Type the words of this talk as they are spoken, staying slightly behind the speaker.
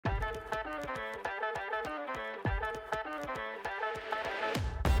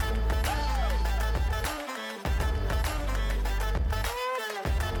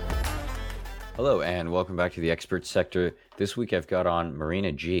Hello, and welcome back to the Expert Sector. This week I've got on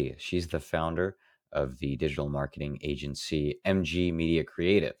Marina G. She's the founder of the digital marketing agency MG Media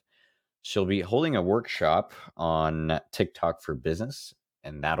Creative. She'll be holding a workshop on TikTok for Business,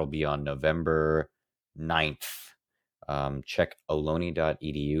 and that'll be on November 9th. Check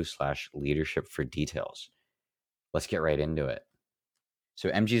ohlone.edu/leadership for details. Let's get right into it.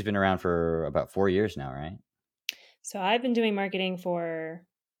 So MG's been around for about 4 years now, right? So I've been doing marketing for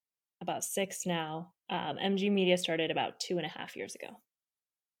about six now. MG Media started about 2.5 years ago.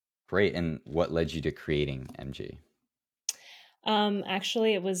 Great. And what led you to creating MG?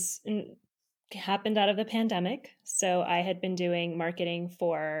 Actually, happened out of the pandemic. So I had been doing marketing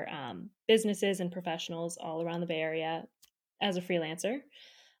for businesses and professionals all around the Bay Area as a freelancer.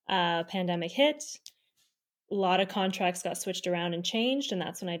 Pandemic hit, a lot of contracts got switched around and changed, and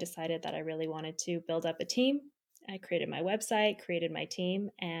that's when I decided that I really wanted to build up a team. I created my website, created my team,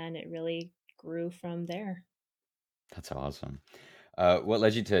 and it really grew from there. That's awesome. What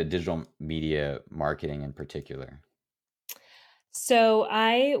led you to digital media marketing in particular? So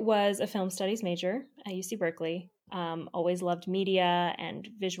I was a film studies major at UC Berkeley. Always loved media and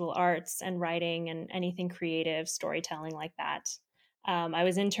visual arts and writing and anything creative, storytelling like that. I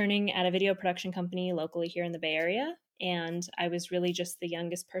was interning at a video production company locally here in the Bay Area, and I was really just the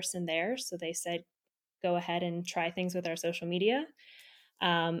youngest person there. So they said, go ahead and try things with our social media.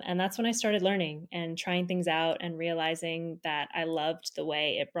 And that's when I started learning and trying things out and realizing that I loved the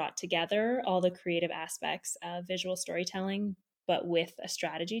way it brought together all the creative aspects of visual storytelling, but with a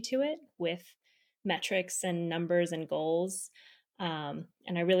strategy to it, with metrics and numbers and goals. And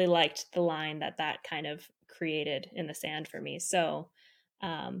I really liked the line that kind of created in the sand for me. So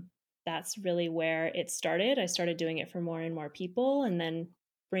um, that's really where it started. I started doing it for more and more people, and then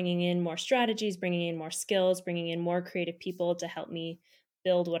bringing in more strategies, bringing in more skills, bringing in more creative people to help me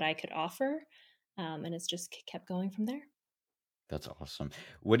build what I could offer. And it's just kept going from there. That's awesome.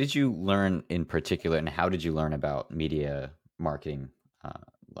 What did you learn in particular, and how did you learn about media marketing, uh,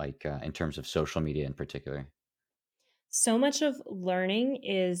 in terms of social media in particular? So much of learning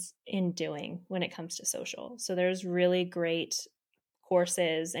is in doing when it comes to social. So there's really great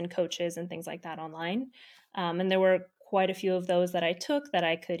courses and coaches and things like that online. And there were quite a few of those that I took that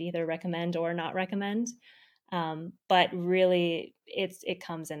I could either recommend or not recommend. But really, it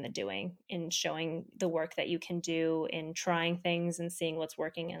comes in the doing, in showing the work that you can do, in trying things and seeing what's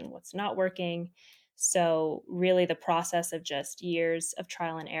working and what's not working. So really, the process of just years of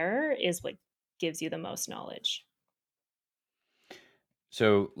trial and error is what gives you the most knowledge.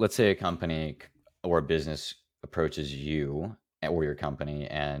 So let's say a company or a business approaches you or your company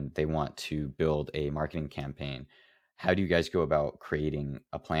and they want to build a marketing campaign. How do you guys go about creating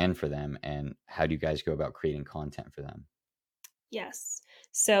a plan for them, and how do you guys go about creating content for them? Yes.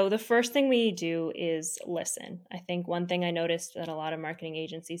 So the first thing we do is listen. I think one thing I noticed that a lot of marketing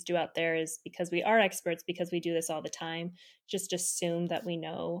agencies do out there is, because we are experts, because we do this all the time, just assume that we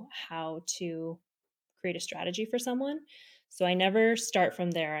know how to create a strategy for someone. So I never start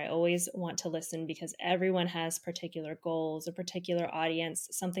from there. I always want to listen, because everyone has particular goals, a particular audience,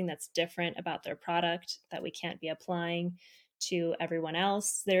 something that's different about their product that we can't be applying to everyone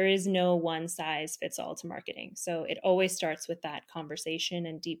else. There is no one size fits all to marketing. So it always starts with that conversation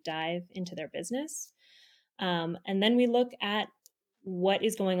and deep dive into their business. And then we look at what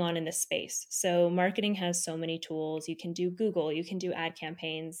is going on in this space. So marketing has so many tools. You can do Google, you can do ad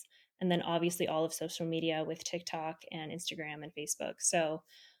campaigns, and then obviously all of social media with TikTok and Instagram and Facebook. So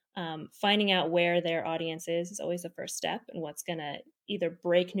finding out where their audience is always the first step, and what's going to either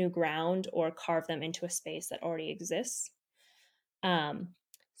break new ground or carve them into a space that already exists. Um,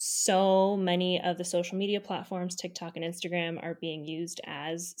 so many of the social media platforms, TikTok and Instagram, are being used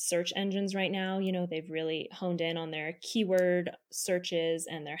as search engines right now. You know, they've really honed in on their keyword searches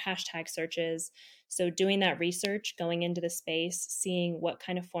and their hashtag searches. So, doing that research, going into the space, seeing what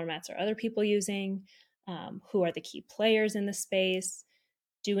kind of formats are other people using, who are the key players in the space,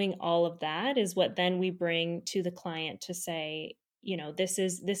 doing all of that is what then we bring to the client to say, you know, this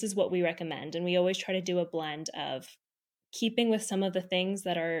is what we recommend. And we always try to do a blend of keeping with some of the things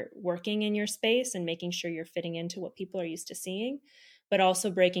that are working in your space and making sure you're fitting into what people are used to seeing, but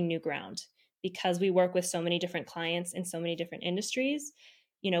also breaking new ground. Because we work with so many different clients in so many different industries,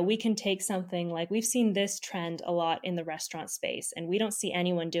 you know, we can take something like, we've seen this trend a lot in the restaurant space, and we don't see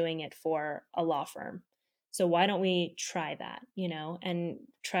anyone doing it for a law firm. So why don't we try that, you know, and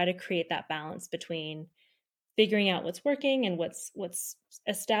try to create that balance between figuring out what's working and what's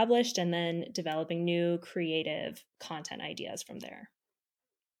established, and then developing new creative content ideas from there.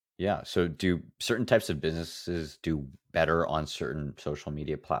 Yeah. So do certain types of businesses do better on certain social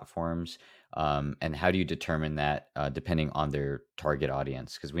media platforms? And how do you determine that depending on their target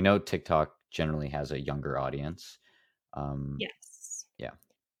audience? Because we know TikTok generally has a younger audience. Um, Yes. yeah.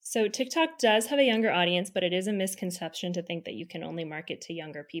 So TikTok does have a younger audience, but it is a misconception to think that you can only market to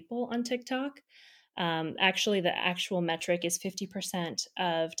younger people on TikTok. Actually, the actual metric is 50%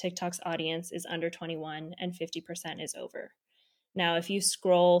 of TikTok's audience is under 21 and 50% is over. Now, if you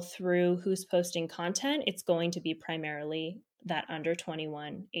scroll through who's posting content, it's going to be primarily that under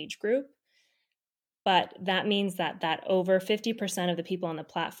 21 age group. But that means that over 50% of the people on the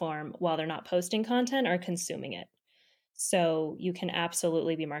platform, while they're not posting content, are consuming it. So you can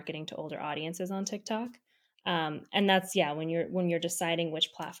absolutely be marketing to older audiences on TikTok. And that's, yeah, when you're deciding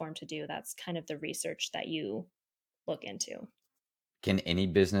which platform to do, that's kind of the research that you look into. Can any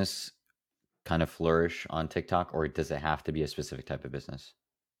business kind of flourish on TikTok, or does it have to be a specific type of business?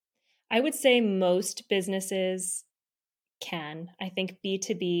 I would say most businesses can. I think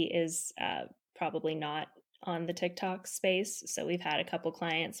B2B is probably not on the TikTok space. So we've had a couple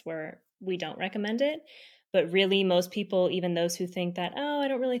clients where we don't recommend it. But really, most people, even those who think that, oh, I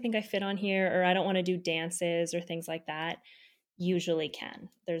don't really think I fit on here, or I don't want to do dances or things like that, usually can.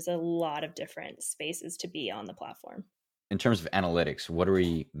 There's a lot of different spaces to be on the platform. In terms of analytics, what are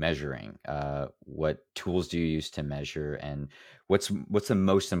we measuring? What tools do you use to measure, and what's the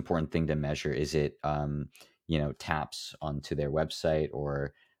most important thing to measure? Is it taps onto their website,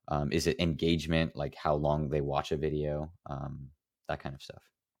 or is it engagement, like how long they watch a video, that kind of stuff?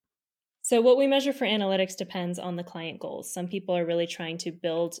 So, what we measure for analytics depends on the client goals. Some people are really trying to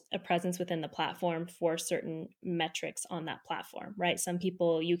build a presence within the platform for certain metrics on that platform, right? Some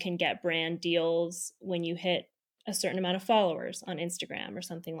people, you can get brand deals when you hit a certain amount of followers on Instagram or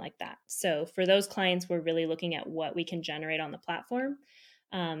something like that. So, for those clients, we're really looking at what we can generate on the platform.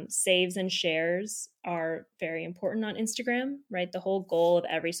 Saves and shares are very important on Instagram, right? The whole goal of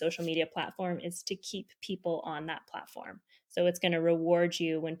every social media platform is to keep people on that platform. So it's going to reward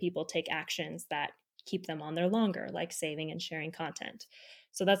you when people take actions that keep them on there longer, like saving and sharing content.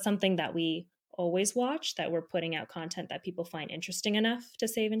 So that's something that we always watch, that we're putting out content that people find interesting enough to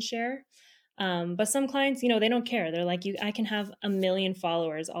save and share. But some clients, they don't care. They're like, I can have a million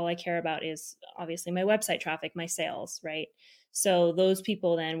followers. All I care about is obviously my website traffic, my sales, right? So those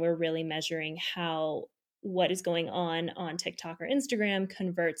people, then we're really measuring how what is going on TikTok or Instagram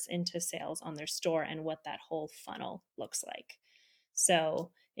converts into sales on their store and what that whole funnel looks like. So,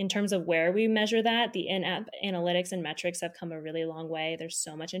 in terms of where we measure that, the in app analytics and metrics have come a really long way. There's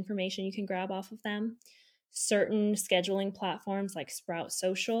so much information you can grab off of them. Certain scheduling platforms like Sprout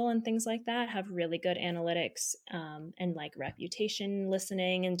Social and things like that have really good analytics and like reputation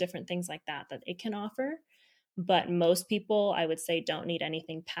listening and different things like that it can offer. But most people, I would say, don't need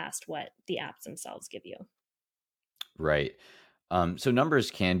anything past what the apps themselves give you. Right. So numbers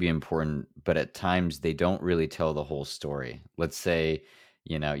can be important, but at times they don't really tell the whole story. Let's say,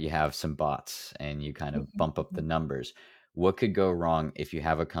 you have some bots and you kind of bump up the numbers. What could go wrong if you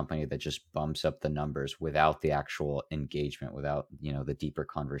have a company that just bumps up the numbers without the actual engagement, without, the deeper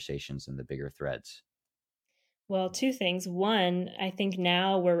conversations and the bigger threads? Well, two things. One, I think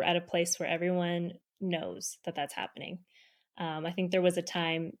now we're at a place where everyone knows that that's happening. I think there was a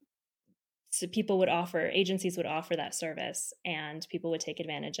time, so agencies would offer that service and people would take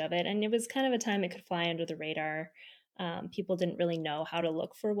advantage of it. And it was kind of a time it could fly under the radar. People didn't really know how to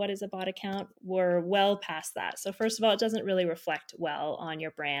look for what is a bot account. We're well past that. So, first of all, it doesn't really reflect well on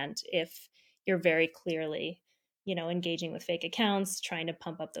your brand if you're very clearly, engaging with fake accounts, trying to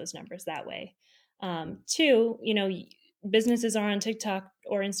pump up those numbers that way. Two, businesses are on TikTok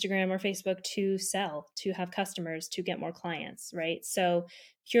or Instagram or Facebook to sell, to have customers, to get more clients, right? So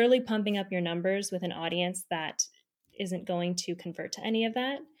purely pumping up your numbers with an audience that isn't going to convert to any of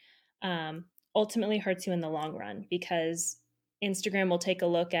that um, ultimately hurts you in the long run, because Instagram will take a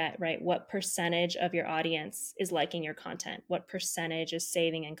look at, right, what percentage of your audience is liking your content, what percentage is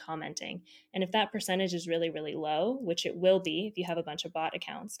saving and commenting. And if that percentage is really, really low, which it will be if you have a bunch of bot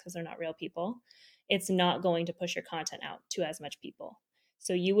accounts because they're not real people, it's not going to push your content out to as much people.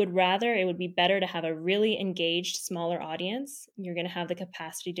 So it would be better to have a really engaged, smaller audience. You're going to have the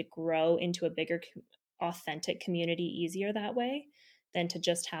capacity to grow into a bigger, authentic community easier that way than to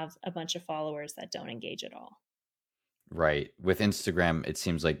just have a bunch of followers that don't engage at all. Right. With Instagram, it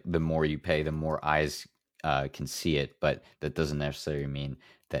seems like the more you pay, the more eyes can see it, but that doesn't necessarily mean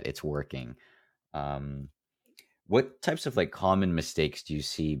that it's working. Um, What types of like common mistakes do you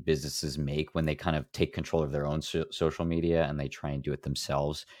see businesses make when they kind of take control of their own social media and they try and do it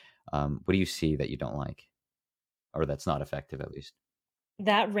themselves? What do you see that you don't like, or that's not effective, at least?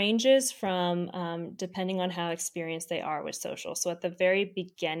 That ranges from depending on how experienced they are with social. So, at the very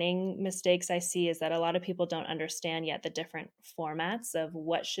beginning, mistakes I see is that a lot of people don't understand yet the different formats of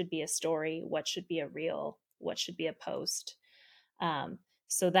what should be a story, what should be a reel, what should be a post. Um,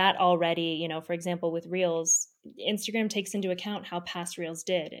 so, that already, for example, with reels, Instagram takes into account how past reels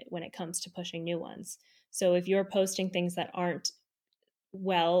did when it comes to pushing new ones. So, if you're posting things that aren't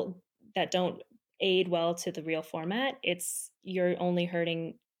well, that don't aid well to the real format, it's you're only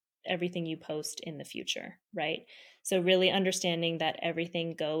hurting everything you post in the future, right? So really understanding that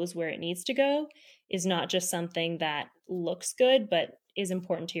everything goes where it needs to go is not just something that looks good, but is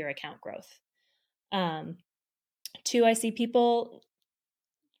important to your account growth. Um, Two, I see people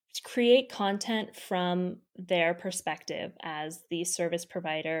create content from their perspective as the service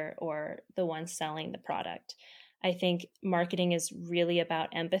provider or the one selling the product. I think marketing is really about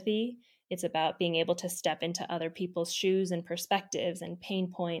empathy. It's about being able to step into other people's shoes and perspectives and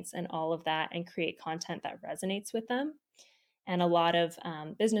pain points and all of that and create content that resonates with them. And a lot of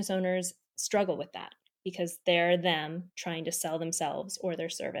business owners struggle with that because they're them trying to sell themselves or their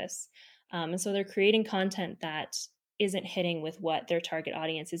service. And so they're creating content that isn't hitting with what their target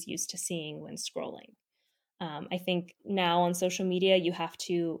audience is used to seeing when scrolling. I think now on social media, you have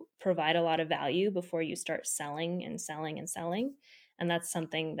to provide a lot of value before you start selling and selling and selling. And that's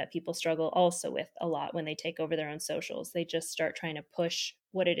something that people struggle also with a lot when they take over their own socials. They just start trying to push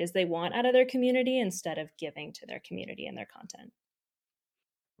what it is they want out of their community instead of giving to their community and their content.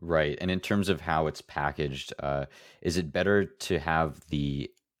 Right. And in terms of how it's packaged, is it better to have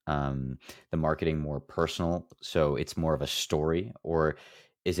the marketing more personal, so it's more of a story, or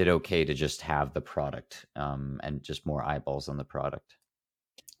is it okay to just have the product and just more eyeballs on the product?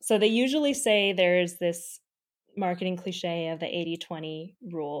 So they usually say there's this marketing cliche of the 80-20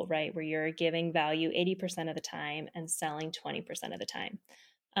 rule, right? Where you're giving value 80% of the time and selling 20% of the time.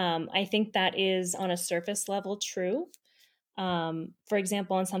 I think that is on a surface level true. For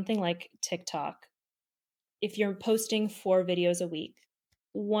example, on something like TikTok, if you're posting 4 videos a week,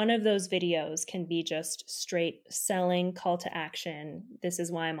 one of those videos can be just straight selling, call to action, this is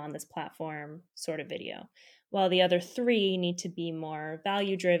why I'm on this platform sort of video, while the other three need to be more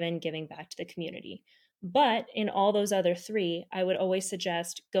value driven, giving back to the community. But in all those other three, I would always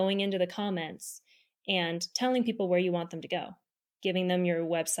suggest going into the comments and telling people where you want them to go, giving them your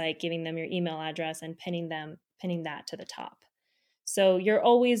website, giving them your email address, and pinning that to the top. So you're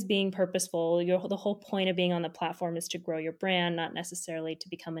always being purposeful. The whole point of being on the platform is to grow your brand, not necessarily to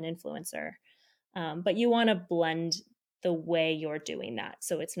become an influencer. But you want to blend the way you're doing that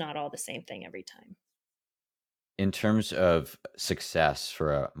so it's not all the same thing every time. In terms of success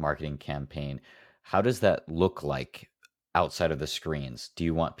for a marketing campaign, how does that look like outside of the screens? Do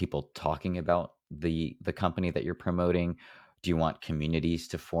you want people talking about the company that you're promoting? Do you want communities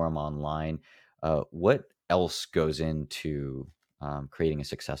to form online? What else goes into creating a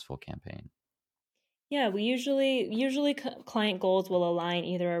successful campaign? Yeah, we usually client goals will align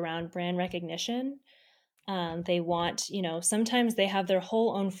either around brand recognition. They want, sometimes they have their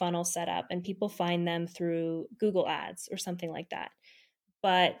whole own funnel set up and people find them through Google Ads or something like that,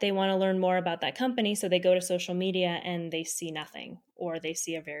 but they want to learn more about that company. So they go to social media and they see nothing, or they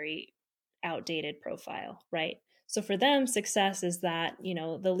see a very outdated profile, right? So for them, success is that,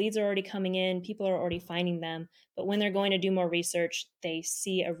 the leads are already coming in, people are already finding them. But when they're going to do more research, they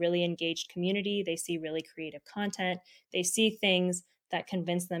see a really engaged community, they see really creative content, they see things that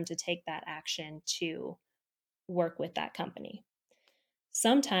convince them to take that action to work with that company.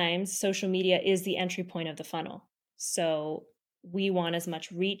 Sometimes social media is the entry point of the funnel. So we want as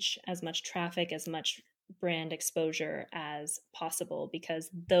much reach, as much traffic, as much brand exposure as possible because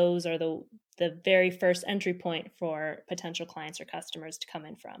those are the very first entry point for potential clients or customers to come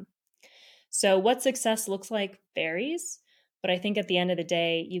in from. So what success looks like varies, but I think at the end of the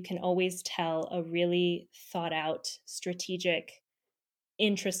day, you can always tell a really thought out, strategic,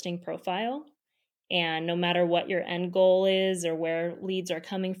 interesting profile, and no matter what your end goal is or where leads are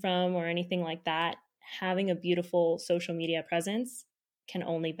coming from or anything like that, having a beautiful social media presence can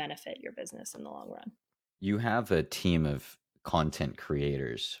only benefit your business in the long run. You have a team of content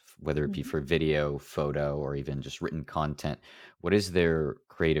creators, whether it be Mhm. for video, photo, or even just written content. What is their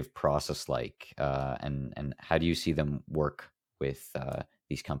creative process like, and how do you see them work with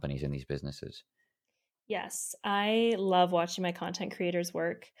these companies and these businesses? Yes, I love watching my content creators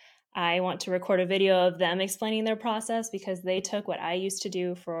work. I want to record a video of them explaining their process because they took what I used to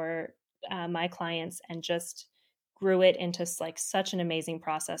do for my clients and just grew it into like such an amazing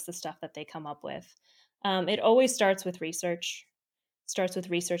process, the stuff that they come up with. It always starts with research. starts with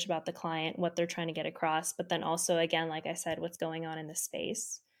research about the client, what they're trying to get across, but then also, again, like I said, what's going on in the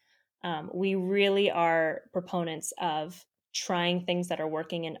space. We really are proponents of trying things that are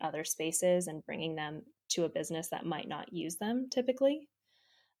working in other spaces and bringing them to a business that might not use them typically.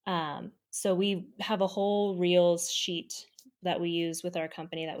 So we have a whole Reels sheet that we use with our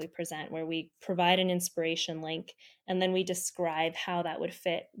company that we present, where we provide an inspiration link and then we describe how that would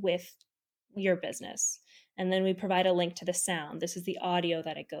fit with your business. And then we provide a link to the sound. This is the audio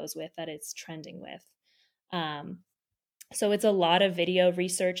that it goes with, that it's trending with. Um, so it's a lot of video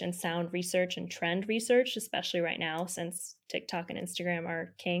research and sound research and trend research, especially right now since TikTok and Instagram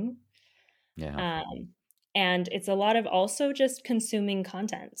are king. Yeah. Um, and it's a lot of also just consuming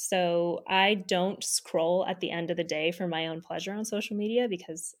content. So I don't scroll at the end of the day for my own pleasure on social media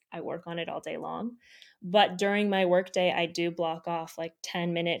because I work on it all day long. But during my workday, I do block off like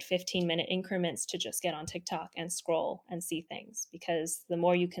 10-minute, 15-minute increments to just get on TikTok and scroll and see things, because the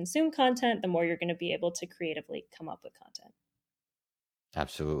more you consume content, the more you're going to be able to creatively come up with content.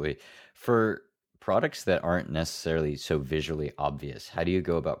 Absolutely. For products that aren't necessarily so visually obvious, how do you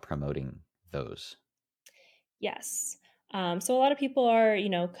go about promoting those? Yes. So a lot of people are,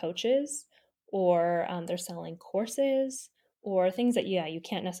 coaches, or they're selling courses or things that, yeah, you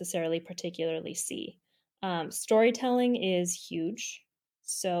can't necessarily particularly see. Storytelling is huge.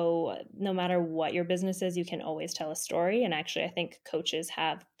 So no matter what your business is, you can always tell a story. And actually, I think coaches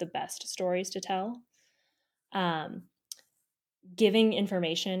have the best stories to tell. Um, Giving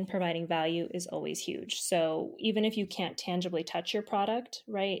information, providing value is always huge. So even if you can't tangibly touch your product,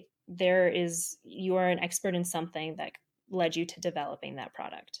 right, you are an expert in something that led you to developing that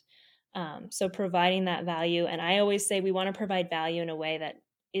product. So providing that value, and I always say we want to provide value in a way that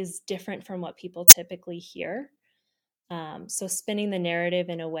is different from what people typically hear. So spinning the narrative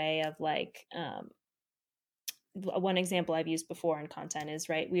in a way of like, one example I've used before in content is,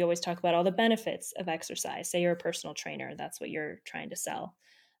 right, we always talk about all the benefits of exercise. Say you're a personal trainer, that's what you're trying to sell.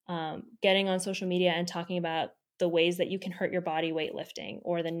 Getting on social media and talking about the ways that you can hurt your body weightlifting,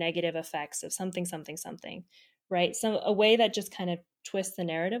 or the negative effects of something, something, something, right? So a way that just kind of twists the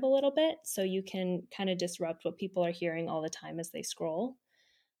narrative a little bit so you can kind of disrupt what people are hearing all the time as they scroll.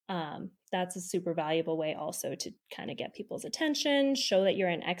 That's a super valuable way also to kind of get people's attention, show that you're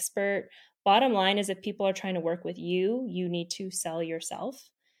an expert. Bottom line is, if people are trying to work with you, you need to sell yourself.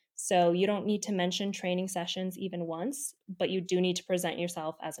 So you don't need to mention training sessions even once, but you do need to present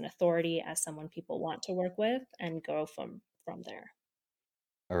yourself as an authority, as someone people want to work with, and go from there.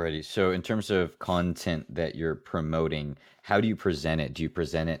 Alrighty. So, in terms of content that you're promoting, how do you present it? Do you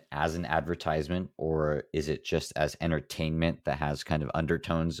present it as an advertisement, or is it just as entertainment that has kind of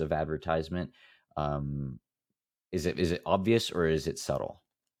undertones of advertisement? Um, is it obvious or is it subtle?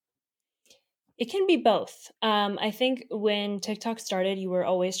 It can be both. I think when TikTok started, you were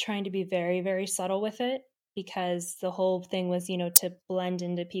always trying to be very, very subtle with it, because the whole thing was, to blend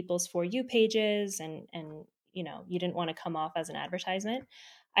into people's For You pages, and you didn't want to come off as an advertisement.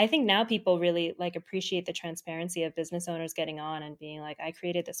 I think now people really like appreciate the transparency of business owners getting on and being like, I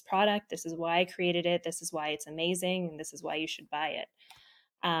created this product. This is why I created it. This is why it's amazing. And this is why you should buy it.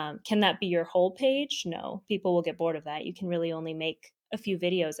 Can that be your whole page? No, people will get bored of that. You can really only make a few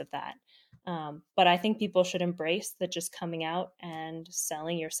videos of that. But I think people should embrace that, just coming out and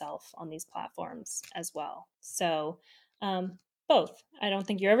selling yourself on these platforms as well. So, both. I don't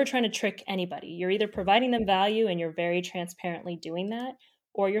think you're ever trying to trick anybody. You're either providing them value and you're very transparently doing that,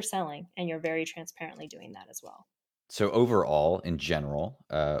 or you're selling and you're very transparently doing that as well. So, overall, in general,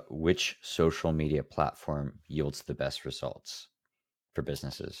 which social media platform yields the best results for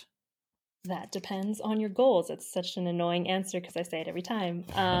businesses? That depends on your goals. It's such an annoying answer because I say it every time.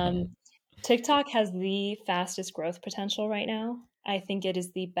 TikTok has the fastest growth potential right now. I think it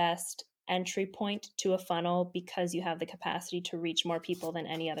is the best entry point to a funnel because you have the capacity to reach more people than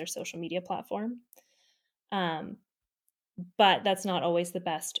any other social media platform. Um, but that's not always the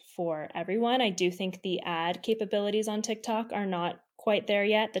best for everyone. I do think the ad capabilities on TikTok are not quite there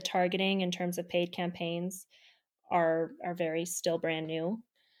yet. The targeting in terms of paid campaigns are very still brand new.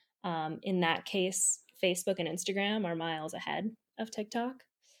 In that case, Facebook and Instagram are miles ahead of TikTok.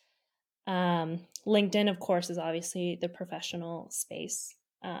 LinkedIn, of course, is obviously the professional space.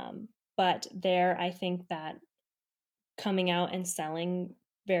 But there, I think that coming out and selling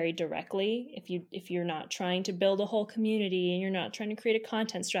very directly, if you're not trying to build a whole community and you're not trying to create a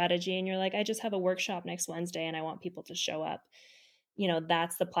content strategy, and you're like, I just have a workshop next Wednesday and I want people to show up,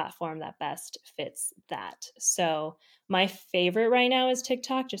 that's the platform that best fits that. So my favorite right now is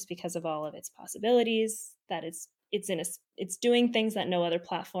TikTok, just because of all of its possibilities, that it's doing things that no other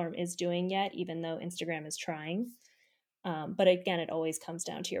platform is doing yet, even though Instagram is trying. But again, it always comes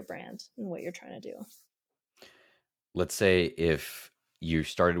down to your brand and what you're trying to do. Let's say if you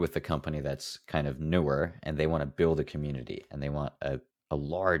started with a company that's kind of newer and they want to build a community and they want a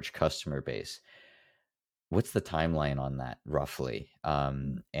large customer base. What's the timeline on that roughly?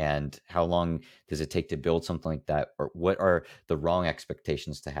 And how long does it take to build something like that? Or what are the wrong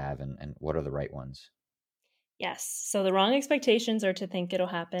expectations to have and what are the right ones? Yes. So the wrong expectations are to think it'll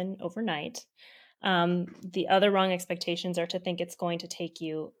happen overnight. The other wrong expectations are to think it's going to take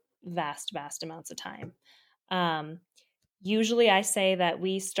you vast, vast amounts of time. Um, Usually, I say that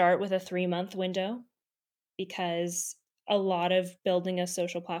we start with a 3-month window because a lot of building a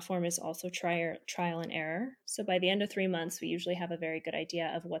social platform is also trial and error. So by the end of 3 months, we usually have a very good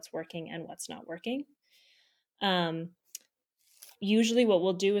idea of what's working and what's not working. Um, Usually, what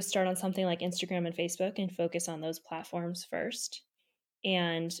we'll do is start on something like Instagram and Facebook and focus on those platforms first.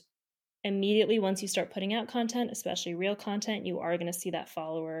 And immediately once you start putting out content, especially real content, you are going to see that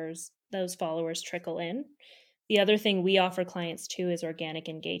those followers trickle in. The other thing we offer clients too is organic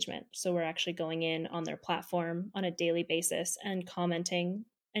engagement. So we're actually going in on their platform on a daily basis and commenting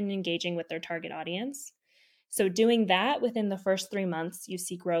and engaging with their target audience. So doing that within the first 3 months, you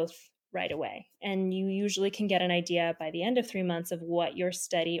see growth right away. And you usually can get an idea by the end of 3 months of what your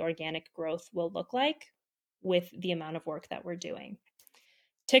steady organic growth will look like with the amount of work that we're doing.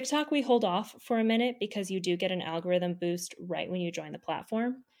 TikTok, we hold off for a minute because you do get an algorithm boost right when you join the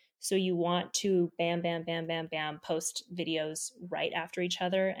platform. So you want to bam, bam, bam, bam, bam, post videos right after each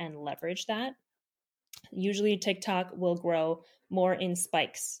other and leverage that. Usually, TikTok will grow more in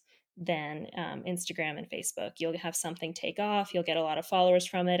spikes than Instagram and Facebook. You'll have something take off, you'll get a lot of followers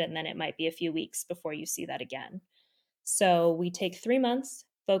from it, and then it might be a few weeks before you see that again. So we take 3 months,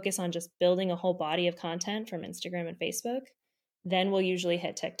 focus on just building a whole body of content from Instagram and Facebook. Then we'll usually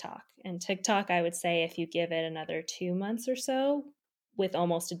hit TikTok. And TikTok, I would say if you give it another 2 months or so with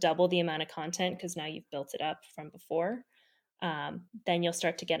almost double the amount of content, because now you've built it up from before, then you'll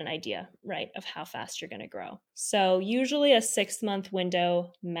start to get an idea, right, of how fast you're going to grow. So usually a 6-month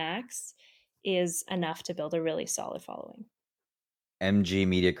window max is enough to build a really solid following. MG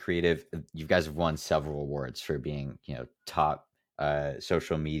Media Creative, you guys have won several awards for being, top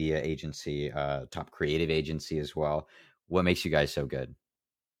social media agency, top creative agency as well. What makes you guys so good?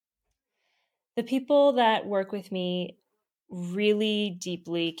 The people that work with me really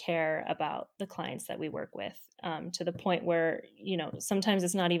deeply care about the clients that we work with, to the point where, sometimes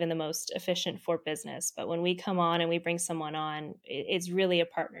it's not even the most efficient for business. But when we come on and we bring someone on, it's really a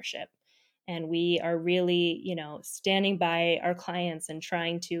partnership. And we are really, standing by our clients and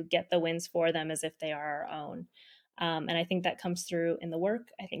trying to get the wins for them as if they are our own. And I think that comes through in the work.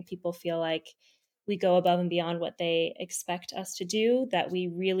 I think people feel like we go above and beyond what they expect us to do, that we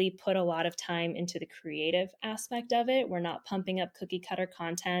really put a lot of time into the creative aspect of it. We're not pumping up cookie cutter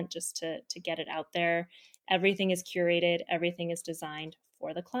content just to get it out there. Everything is curated, everything is designed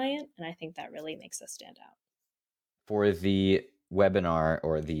for the client. And I think that really makes us stand out. For the webinar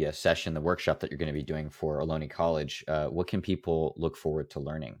or the session, the workshop that you're going to be doing for Ohlone College, what can people look forward to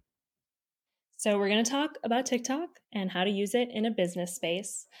learning? So, we're going to talk about TikTok and how to use it in a business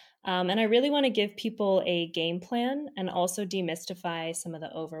space. And I really want to give people a game plan and also demystify some of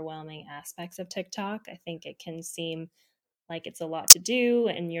the overwhelming aspects of TikTok. I think it can seem like it's a lot to do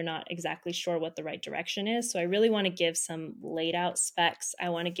and you're not exactly sure what the right direction is. So I really want to give some laid out specs. I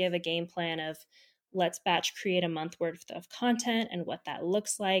want to give a game plan of let's batch create a month worth of content and what that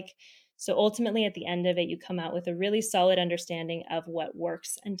looks like. So ultimately, at the end of it, you come out with a really solid understanding of what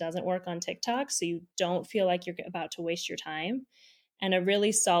works and doesn't work on TikTok. So you don't feel like you're about to waste your time, and a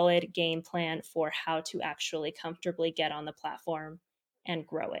really solid game plan for how to actually comfortably get on the platform and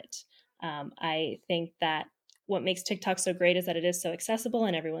grow it. I think that what makes TikTok so great is that it is so accessible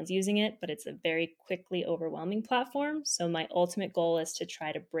and everyone's using it, but it's a very quickly overwhelming platform. So my ultimate goal is to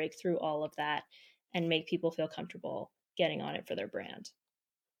try to break through all of that and make people feel comfortable getting on it for their brand.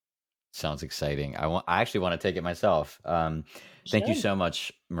 Sounds exciting. I actually want to take it myself. You Thank you should. so much,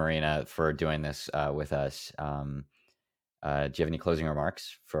 Marina, for doing this with us. Do you have any closing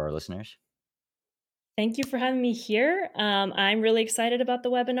remarks for our listeners? Thank you for having me here. I'm really excited about the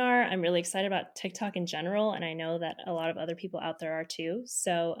webinar. I'm really excited about TikTok in general, and I know that a lot of other people out there are too.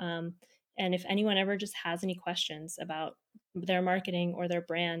 So, and if anyone ever just has any questions about their marketing or their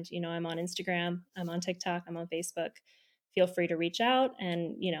brand, I'm on Instagram, I'm on TikTok, I'm on Facebook. Feel free to reach out,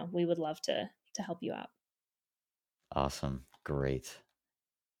 and we would love to help you out. Awesome. Great.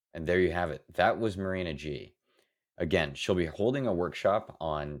 And there you have it. That was Marina G. Again, she'll be holding a workshop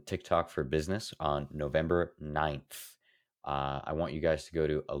on TikTok for Business on November 9th. I want you guys to go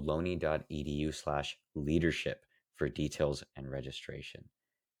to aloni.edu/leadership for details and registration.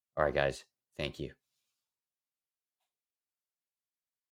 All right, guys, thank you.